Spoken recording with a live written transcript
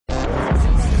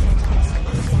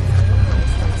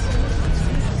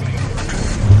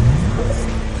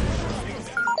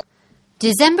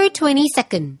December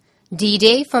 22nd,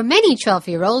 D-Day for many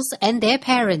 12-year-olds and their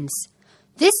parents.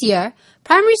 This year,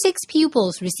 Primary 6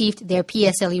 pupils received their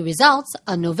PSLE results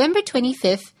on November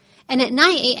 25th, and at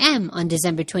 9 a.m. on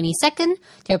December 22nd,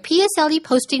 their PSLE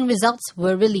posting results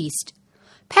were released.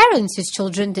 Parents whose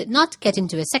children did not get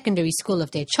into a secondary school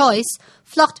of their choice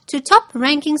flocked to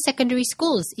top-ranking secondary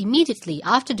schools immediately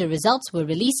after the results were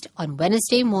released on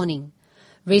Wednesday morning.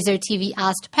 RazorTV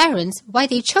asked parents why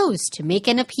they chose to make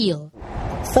an appeal.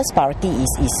 First priority is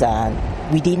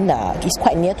it's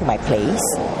quite near to my place.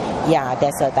 Yeah,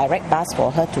 there's a direct bus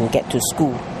for her to get to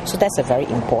school. So that's a very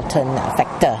important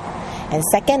factor. And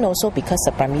second, also because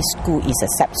the primary school is a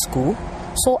SAP school,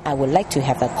 so I would like to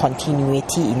have a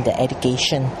continuity in the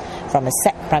education from a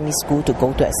SAP primary school to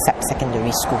go to a SAP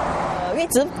secondary school. 因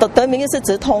为得名就是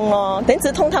直通咯，等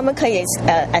直通他们可以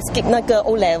skip 那个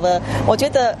O level。我觉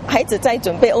得孩子在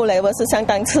准备 O level 是相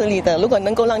当吃力的。如果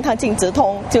能够让他进直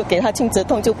通，就给他进直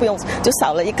通，就不用就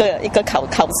少了一个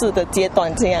考试的阶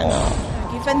段这样啊。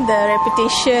Given the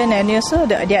reputation and also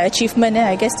their achievement,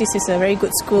 I guess this is a very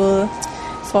good school.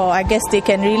 For I guess they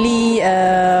can really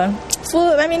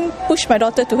push my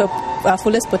daughter to her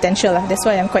fullest potential. That's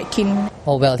why I'm quite keen.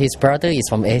 Oh well, his brother is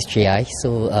from SJI,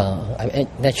 so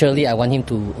naturally I want him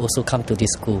to also come to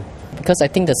this school because I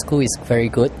think the school is very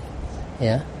good.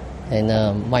 Yeah, and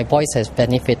my boys has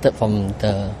benefited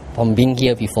from being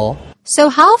here before. So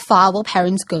how far will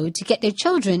parents go to get their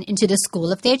children into the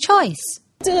school of their choice?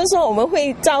 就是说我们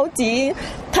会召集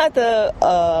他的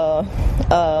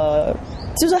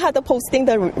就是他的 posting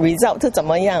的 result 是怎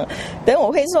么样，等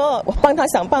我会说我帮他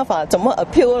想办法怎么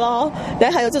appeal 咯，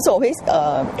然后还有就是我会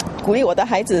鼓励我的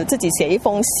孩子自己写一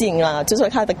封信啊，就是说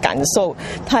他的感受，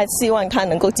他希望他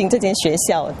能够进这间学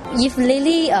校。 If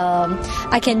really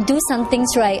I can do some things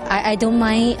right, I don't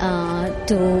mind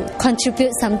to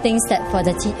contribute some things that for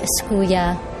the school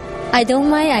year. I don't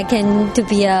mind. I can to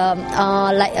be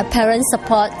like a parent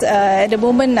support. At the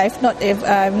moment,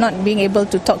 I'm not being able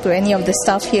to talk to any of the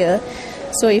staff here.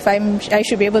 So if I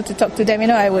should be able to talk to them.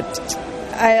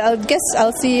 I'll guess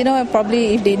I'll see.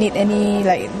 Probably if they need any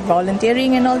like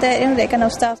volunteering and all that. That kind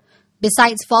of stuff.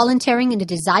 Besides volunteering in the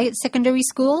desired secondary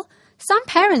school, some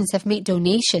parents have made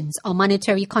donations or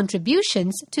monetary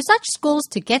contributions to such schools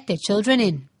to get their children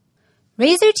in.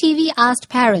 RazorTV asked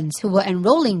parents who were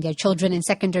enrolling their children in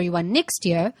Secondary 1 next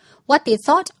year what they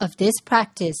thought of this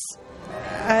practice.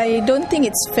 I don't think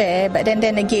it's fair, but then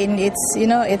again, it's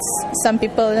some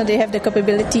people they have the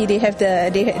capability, they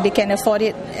can afford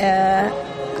it.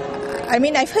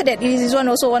 I've heard that it is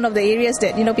also one of the areas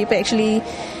that people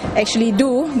actually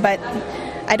do, but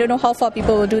I don't know how far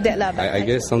people will do that lah. I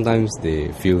guess sometimes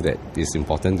they feel that it's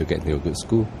important to get into a good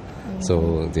school,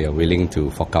 so they are willing to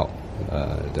fork out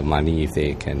the money if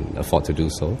they can afford to do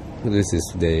so.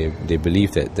 They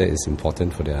believe that is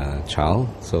important for their child,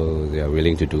 so they are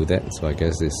willing to do that. So I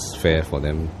guess it's fair for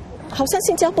them. 好像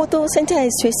新加坡现在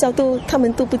学校他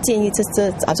们都不建议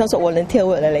这好像说volunteer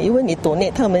work了，因为你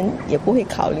donate他们也不会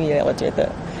考虑了，我觉得。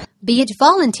Be it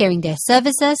volunteering their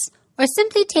services or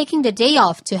simply taking the day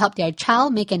off to help their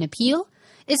child make an appeal,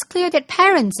 it's clear that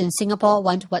parents in Singapore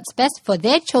want what's best for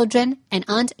their children and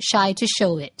aren't shy to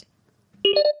show it.